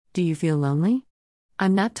Do you feel lonely?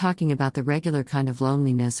 I'm not talking about the regular kind of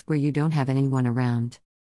loneliness where you don't have anyone around.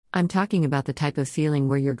 I'm talking about the type of feeling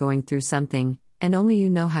where you're going through something, and only you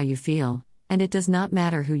know how you feel, and it does not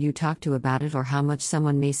matter who you talk to about it or how much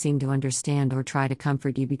someone may seem to understand or try to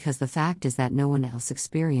comfort you, because the fact is that no one else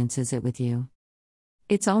experiences it with you.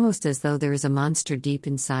 It's almost as though there is a monster deep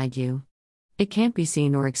inside you. It can't be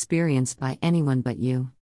seen or experienced by anyone but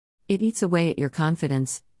you. It eats away at your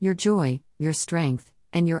confidence, your joy, your strength,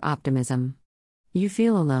 and your optimism. You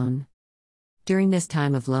feel alone. During this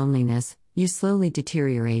time of loneliness, you slowly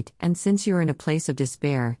deteriorate, and since you're in a place of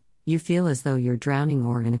despair, you feel as though you're drowning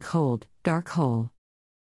or in a cold, dark hole.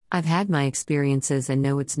 I've had my experiences and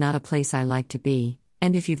know it's not a place I like to be,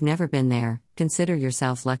 and if you've never been there, consider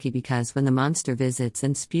yourself lucky, because when the monster visits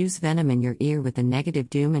and spews venom in your ear with the negative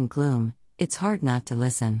doom and gloom, it's hard not to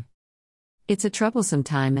listen. It's a troublesome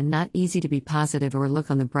time and not easy to be positive or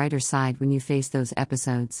look on the brighter side when you face those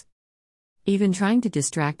episodes. Even trying to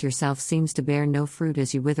distract yourself seems to bear no fruit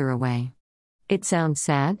as you wither away. It sounds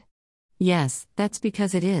sad? Yes, that's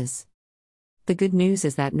because it is. The good news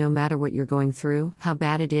is that no matter what you're going through, how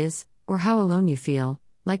bad it is, or how alone you feel,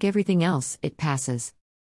 like everything else, it passes.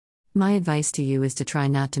 My advice to you is to try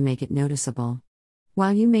not to make it noticeable.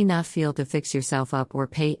 While you may not feel to fix yourself up or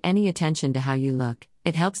pay any attention to how you look,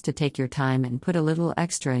 it helps to take your time and put a little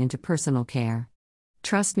extra into personal care.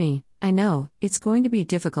 Trust me, I know, it's going to be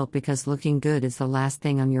difficult because looking good is the last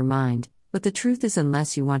thing on your mind, but the truth is,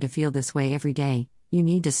 unless you want to feel this way every day, you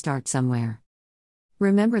need to start somewhere.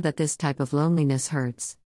 Remember that this type of loneliness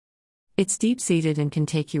hurts. It's deep-seated and can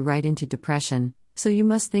take you right into depression, so you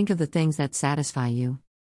must think of the things that satisfy you.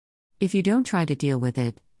 If you don't try to deal with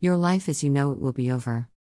it, your life as you know it will be over.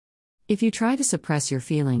 If you try to suppress your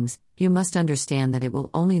feelings, you must understand that it will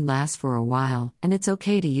only last for a while, and it's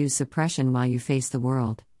okay to use suppression while you face the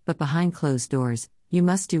world, but behind closed doors, you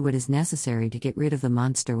must do what is necessary to get rid of the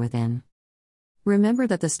monster within. Remember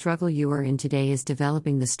that the struggle you are in today is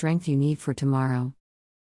developing the strength you need for tomorrow.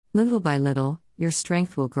 Little by little, your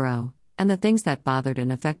strength will grow, and the things that bothered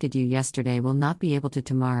and affected you yesterday will not be able to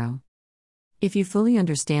tomorrow. If you fully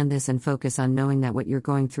understand this and focus on knowing that what you're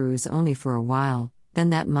going through is only for a while, then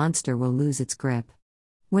that monster will lose its grip.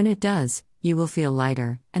 When it does, you will feel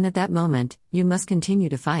lighter, and at that moment, you must continue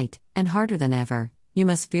to fight, and harder than ever, you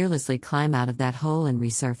must fearlessly climb out of that hole and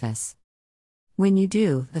resurface. When you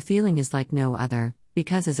do, the feeling is like no other,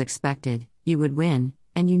 because as expected, you would win,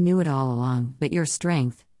 and you knew it all along, but your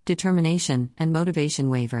strength, determination, and motivation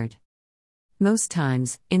wavered. Most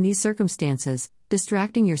times, in these circumstances,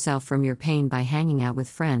 distracting yourself from your pain by hanging out with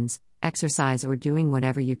friends, exercise, or doing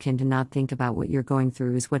whatever you can to not think about what you're going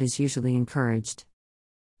through is what is usually encouraged.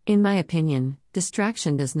 In my opinion,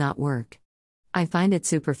 distraction does not work. I find it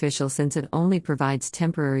superficial since it only provides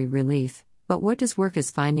temporary relief, but what does work is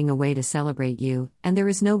finding a way to celebrate you, and there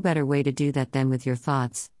is no better way to do that than with your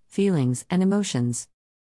thoughts, feelings, and emotions.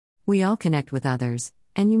 We all connect with others,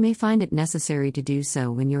 and you may find it necessary to do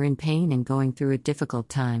so when you're in pain and going through a difficult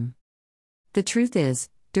time. The truth is,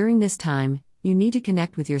 during this time, you need to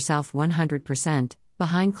connect with yourself 100%,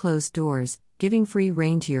 behind closed doors, giving free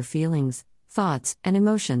rein to your feelings, thoughts, and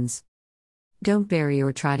emotions. Don't bury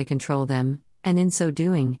or try to control them, and in so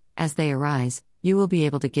doing, as they arise, you will be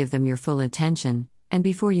able to give them your full attention, and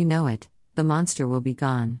before you know it, the monster will be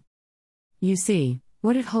gone. You see,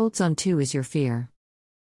 what it holds on to is your fear.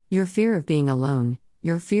 Your fear of being alone,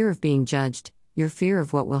 your fear of being judged, your fear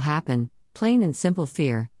of what will happen, plain and simple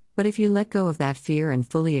fear. But if you let go of that fear and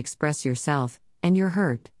fully express yourself, and your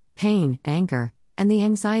hurt, pain, anger, and the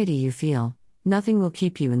anxiety you feel, nothing will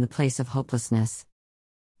keep you in the place of hopelessness.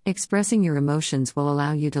 Expressing your emotions will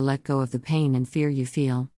allow you to let go of the pain and fear you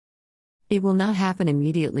feel. It will not happen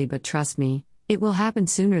immediately, but trust me, it will happen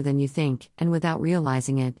sooner than you think, and without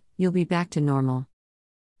realizing it, you'll be back to normal.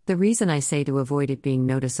 The reason I say to avoid it being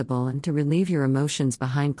noticeable and to relieve your emotions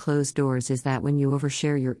behind closed doors is that when you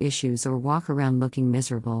overshare your issues or walk around looking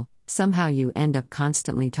miserable, somehow you end up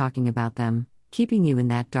constantly talking about them, keeping you in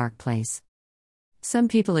that dark place. Some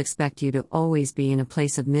people expect you to always be in a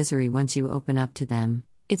place of misery once you open up to them.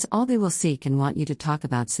 It's all they will seek and want you to talk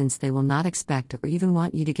about, since they will not expect or even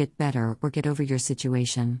want you to get better or get over your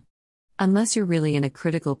situation. Unless you're really in a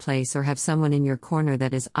critical place or have someone in your corner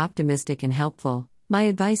that is optimistic and helpful, my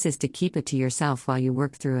advice is to keep it to yourself while you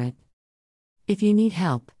work through it. If you need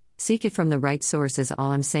help, seek it from the right source, is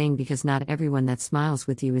all I'm saying, because not everyone that smiles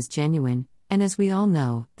with you is genuine, and as we all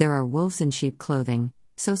know, there are wolves in sheep clothing,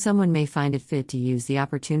 so someone may find it fit to use the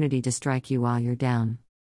opportunity to strike you while you're down.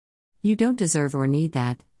 You don't deserve or need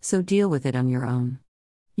that, so deal with it on your own.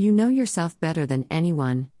 You know yourself better than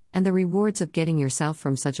anyone, and the rewards of getting yourself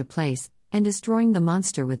from such a place, and destroying the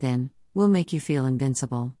monster within, will make you feel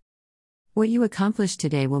invincible. What you accomplish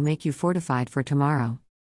today will make you fortified for tomorrow.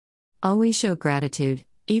 Always show gratitude,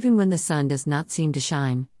 even when the sun does not seem to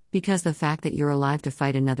shine, because the fact that you're alive to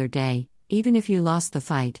fight another day, even if you lost the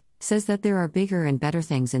fight, says that there are bigger and better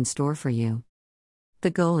things in store for you.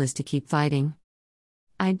 The goal is to keep fighting.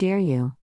 I dare you.